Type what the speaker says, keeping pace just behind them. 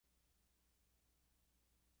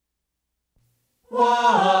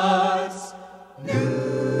What's new?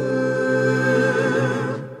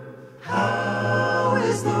 How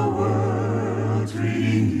is the world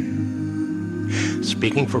treating you?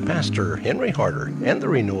 Speaking for Pastor Henry Harder and the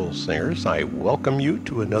Renewal Singers, I welcome you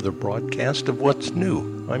to another broadcast of What's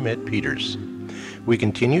New. I'm Ed Peters. We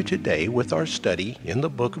continue today with our study in the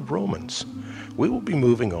book of Romans. We will be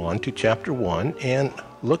moving on to chapter 1 and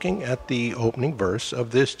looking at the opening verse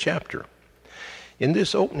of this chapter. In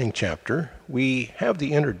this opening chapter, we have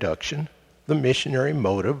the introduction, the missionary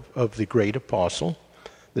motive of the great apostle,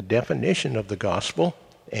 the definition of the gospel,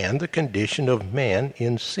 and the condition of man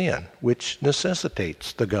in sin, which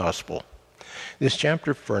necessitates the gospel. This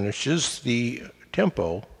chapter furnishes the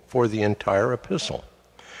tempo for the entire epistle.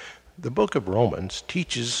 The book of Romans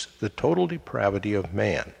teaches the total depravity of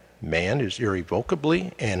man. Man is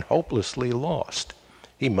irrevocably and hopelessly lost.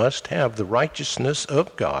 He must have the righteousness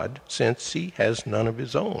of God since he has none of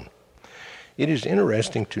his own. It is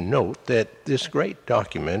interesting to note that this great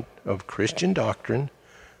document of Christian doctrine,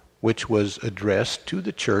 which was addressed to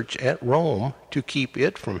the church at Rome to keep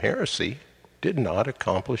it from heresy, did not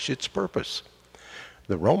accomplish its purpose.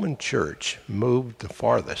 The Roman church moved the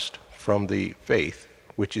farthest from the faith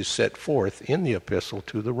which is set forth in the epistle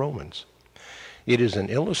to the Romans. It is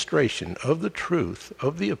an illustration of the truth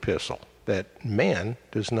of the epistle that man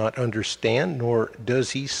does not understand nor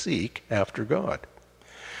does he seek after God.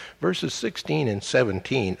 Verses 16 and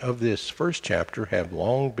 17 of this first chapter have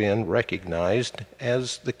long been recognized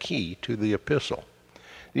as the key to the epistle.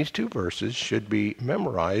 These two verses should be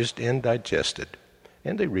memorized and digested,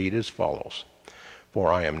 and they read as follows.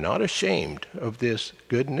 For I am not ashamed of this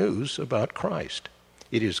good news about Christ.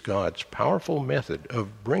 It is God's powerful method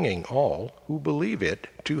of bringing all who believe it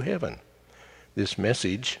to heaven. This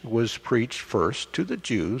message was preached first to the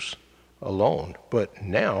Jews alone, but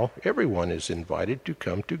now everyone is invited to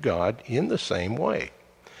come to God in the same way.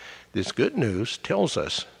 This good news tells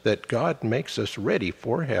us that God makes us ready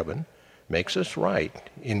for heaven, makes us right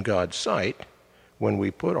in God's sight when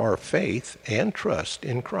we put our faith and trust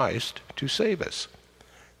in Christ to save us.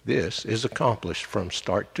 This is accomplished from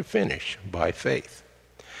start to finish by faith.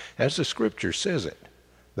 As the scripture says it,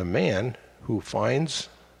 the man who finds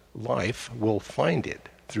life will find it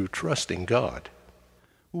through trusting God.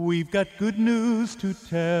 We've got good news to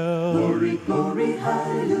tell. Glory, glory,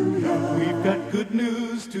 hallelujah. We've got good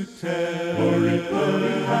news to tell. Glory,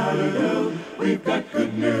 glory, hallelujah. We've got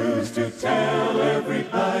good news to tell.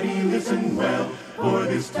 Everybody listen well. For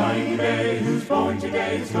this tiny babe who's born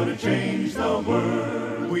today is going to change the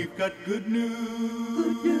world. We've got good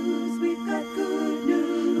news. Good news, we've got good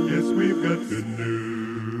news. Yes, we've got good news.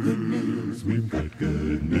 Good news, we've got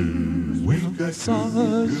good news. We've got saw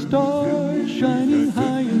a star shining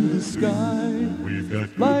high in the sky,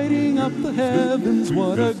 lighting up the heavens,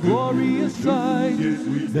 what a glorious sight.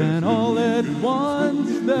 Then all at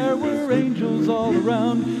once there were angels all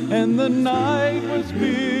around, and the night was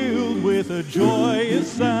filled with a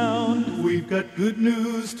joyous sound. We've got good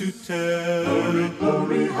news to tell. Glory,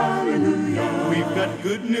 glory, hallelujah. We've got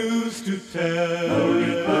good news to tell.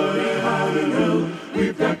 Glory, glory, hallelujah.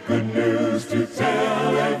 We've got good news to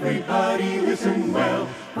tell. Everybody listen well.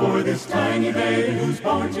 For this tiny baby who's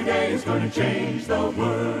born today is going to change the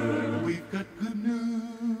world. We've got good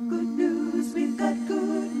news. Good news, we've got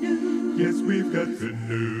good news. Yes, we've got good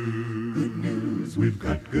news. Good news, we've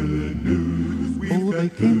got good news. Oh, they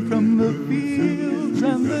came from the fields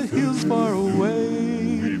and the hills far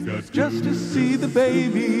away, just to see the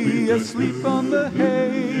baby asleep on the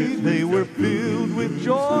hay. They were filled with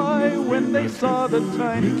joy when they saw the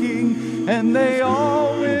tiny king, and they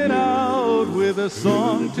all went out with a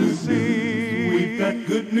song to sing. We've got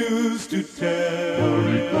good news to tell.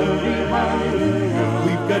 Glory, glory, hallelujah.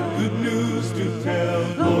 We've got good news to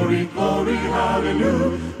tell. Glory, glory,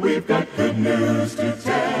 hallelujah. We've got good news to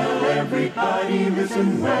tell. Everybody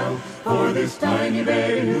listen well. For this tiny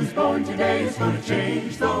baby who's born today is going to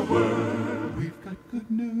change the world. We've got good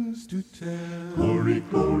news to tell. Glory,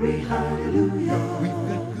 glory, hallelujah. We've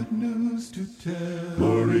got good news to tell.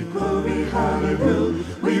 Glory, glory, hallelujah.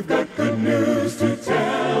 We've got good news to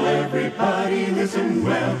tell. Everybody listen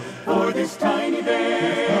well. For this tiny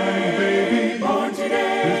baby born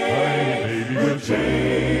today will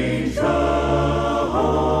change the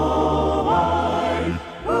whole wide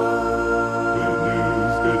world. Good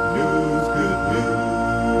news, good news, good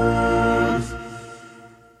news.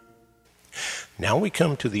 Now we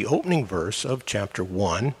come to the opening verse of chapter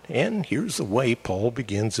 1, and here's the way Paul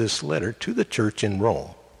begins this letter to the church in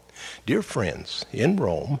Rome. Dear friends, in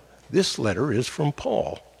Rome, this letter is from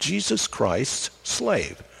Paul, Jesus Christ's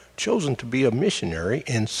slave, chosen to be a missionary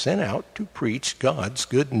and sent out to preach God's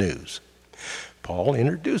good news. Paul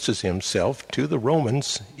introduces himself to the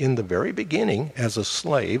Romans in the very beginning as a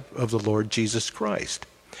slave of the Lord Jesus Christ.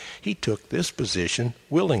 He took this position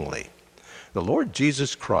willingly. The Lord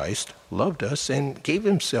Jesus Christ loved us and gave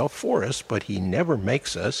himself for us, but he never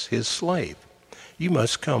makes us his slave. You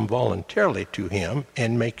must come voluntarily to him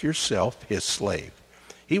and make yourself his slave.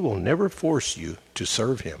 He will never force you to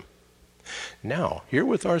serve him. Now, here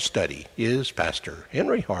with our study is Pastor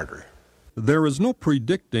Henry Harder. There is no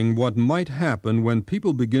predicting what might happen when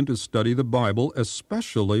people begin to study the Bible,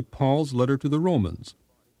 especially Paul's letter to the Romans.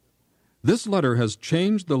 This letter has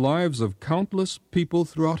changed the lives of countless people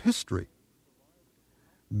throughout history.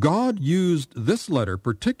 God used this letter,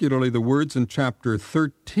 particularly the words in chapter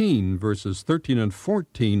 13, verses 13 and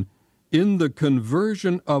 14, in the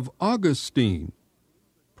conversion of Augustine,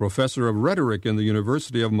 professor of rhetoric in the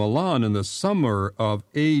University of Milan in the summer of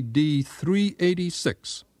A.D.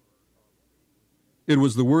 386. It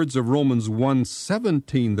was the words of Romans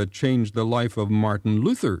 1:17 that changed the life of Martin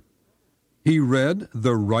Luther. He read,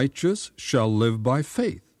 "The righteous shall live by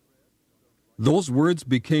faith." Those words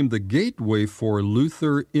became the gateway for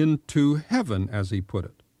Luther into heaven, as he put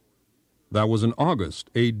it. That was in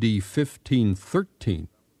August, A.D. 1513.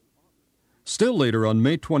 Still later, on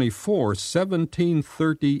May 24,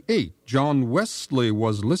 1738, John Wesley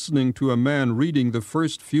was listening to a man reading the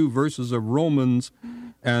first few verses of Romans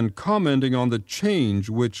and commenting on the change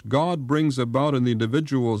which God brings about in the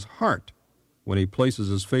individual's heart when he places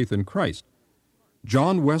his faith in Christ.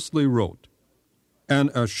 John Wesley wrote, "An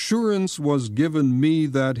assurance was given me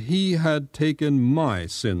that he had taken my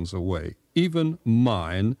sins away, even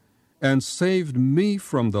mine, and saved me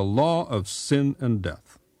from the law of sin and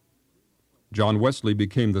death." John Wesley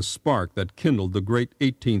became the spark that kindled the great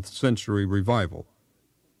 18th century revival.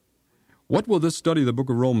 What will this study of the book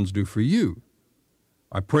of Romans do for you?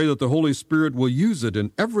 I pray that the Holy Spirit will use it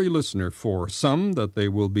in every listener, for some that they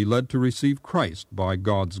will be led to receive Christ by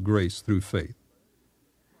God's grace through faith.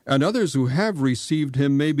 And others who have received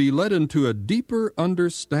him may be led into a deeper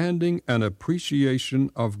understanding and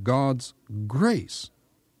appreciation of God's grace.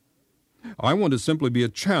 I want to simply be a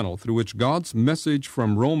channel through which God's message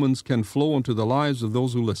from Romans can flow into the lives of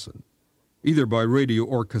those who listen, either by radio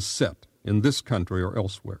or cassette, in this country or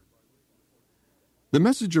elsewhere. The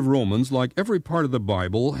message of Romans, like every part of the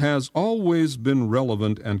Bible, has always been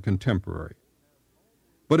relevant and contemporary.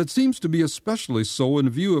 But it seems to be especially so in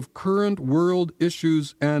view of current world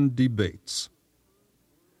issues and debates.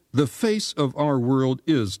 The face of our world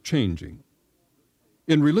is changing.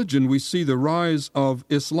 In religion, we see the rise of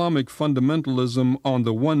Islamic fundamentalism on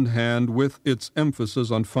the one hand with its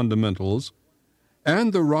emphasis on fundamentals,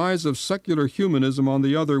 and the rise of secular humanism on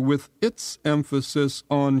the other with its emphasis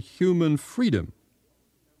on human freedom.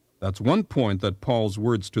 That's one point that Paul's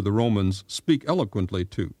words to the Romans speak eloquently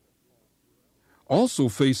to. Also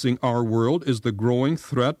facing our world is the growing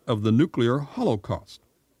threat of the nuclear holocaust.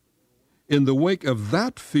 In the wake of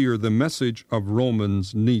that fear, the message of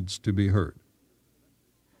Romans needs to be heard.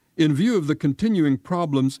 In view of the continuing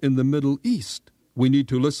problems in the Middle East, we need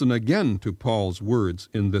to listen again to Paul's words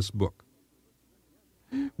in this book.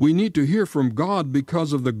 We need to hear from God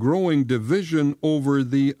because of the growing division over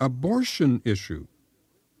the abortion issue.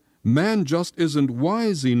 Man just isn't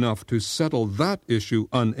wise enough to settle that issue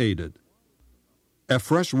unaided. A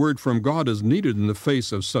fresh word from God is needed in the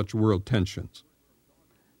face of such world tensions.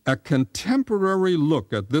 A contemporary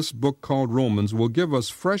look at this book called Romans will give us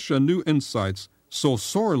fresh and new insights so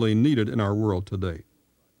sorely needed in our world today.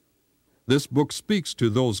 This book speaks to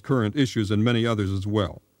those current issues and many others as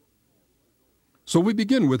well. So we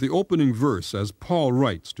begin with the opening verse as Paul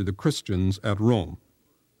writes to the Christians at Rome.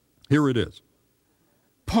 Here it is.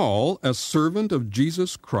 Paul, a servant of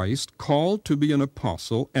Jesus Christ, called to be an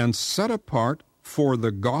apostle and set apart for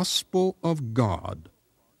the gospel of God.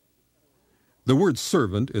 The word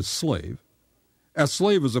servant is slave. A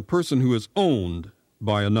slave is a person who is owned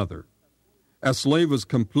by another. A slave is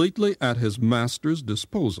completely at his master's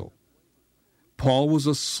disposal. Paul was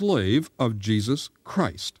a slave of Jesus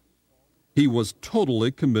Christ. He was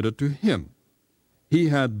totally committed to him. He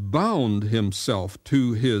had bound himself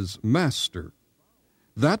to his master.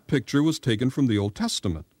 That picture was taken from the Old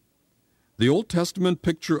Testament. The Old Testament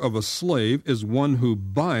picture of a slave is one who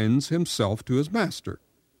binds himself to his master.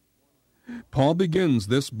 Paul begins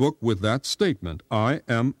this book with that statement, I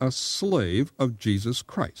am a slave of Jesus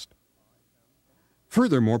Christ.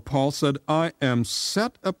 Furthermore, Paul said, I am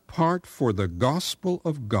set apart for the gospel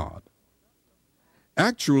of God.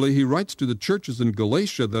 Actually, he writes to the churches in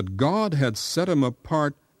Galatia that God had set him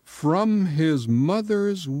apart from his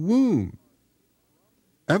mother's womb.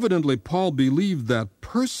 Evidently, Paul believed that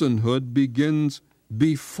personhood begins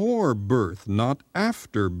before birth, not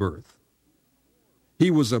after birth. He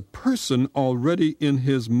was a person already in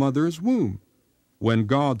his mother's womb when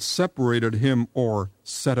God separated him or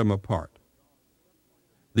set him apart.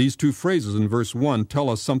 These two phrases in verse 1 tell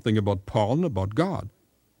us something about Paul and about God.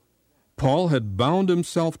 Paul had bound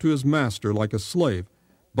himself to his master like a slave,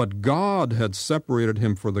 but God had separated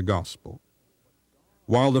him for the gospel.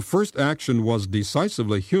 While the first action was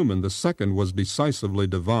decisively human, the second was decisively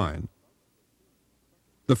divine.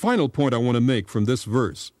 The final point I want to make from this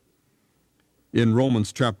verse in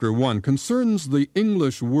Romans chapter 1 concerns the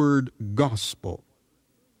English word gospel.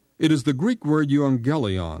 It is the Greek word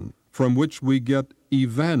euangelion, from which we get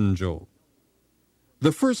evangel.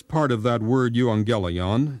 The first part of that word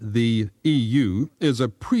euangelion, the EU, is a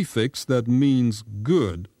prefix that means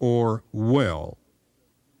good or well.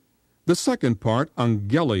 The second part,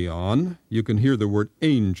 angelion, you can hear the word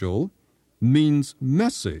angel, means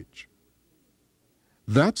message.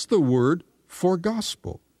 That's the word for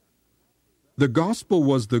gospel. The gospel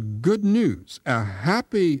was the good news, a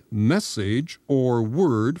happy message or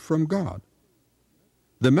word from God.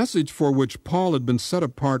 The message for which Paul had been set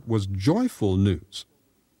apart was joyful news.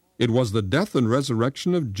 It was the death and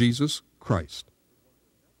resurrection of Jesus Christ.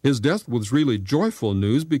 His death was really joyful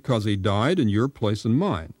news because he died in your place and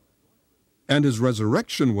mine. And his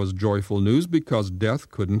resurrection was joyful news because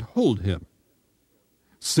death couldn't hold him.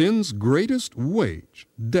 Sin's greatest wage,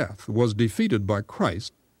 death, was defeated by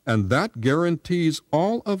Christ, and that guarantees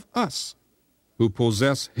all of us who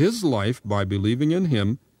possess his life by believing in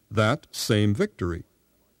him that same victory.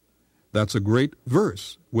 That's a great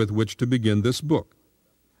verse with which to begin this book.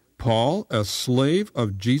 Paul, a slave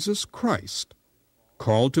of Jesus Christ,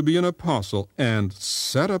 called to be an apostle and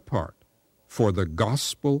set apart for the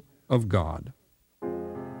gospel of God.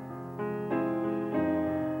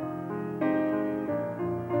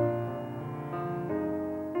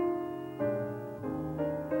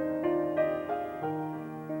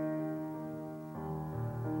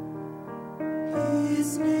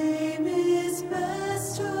 His name is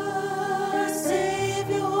Master,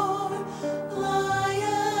 Savior,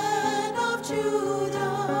 Lion of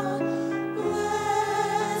Judah,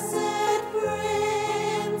 blessed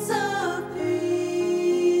Prince of Peace,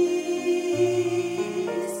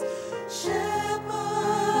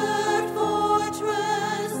 Shepherd,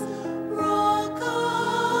 Fortress, Rock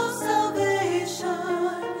of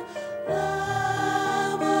Salvation,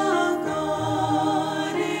 Lamb of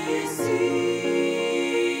God is He.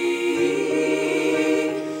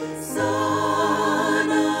 Son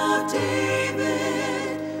of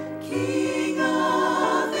David, King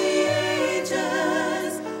of the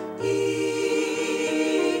ages, eternal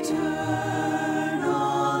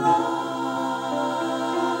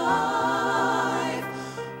life,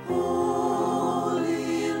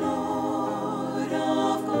 Holy Lord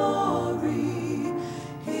of glory,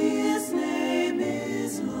 His name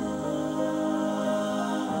is life.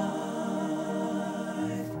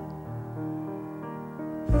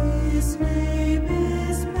 His name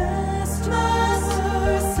is Master,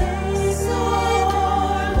 Savior,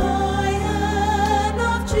 Lion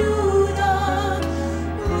of Judah,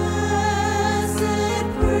 blessed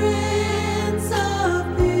Prince of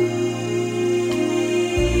Peace,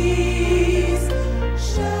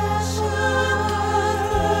 Shepherd,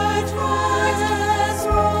 Fortress,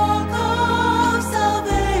 Rock of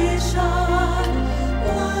Salvation,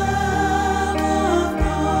 Lamb of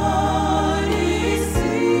God is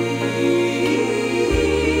He.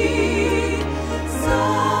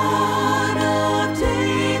 Son of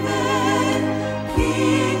David,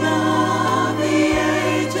 King of the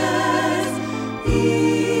ages, eternal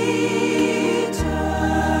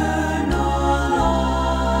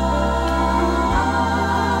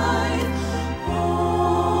life,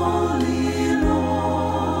 Holy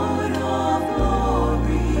Lord of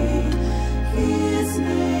glory, His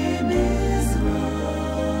name is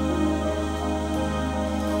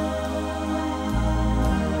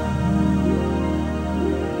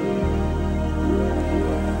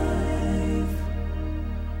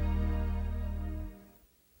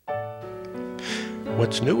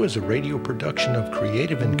What's New is a radio production of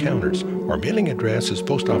Creative Encounters. Our mailing address is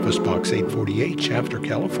Post Office Box 848, Shafter,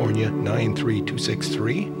 California,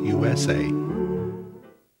 93263, USA.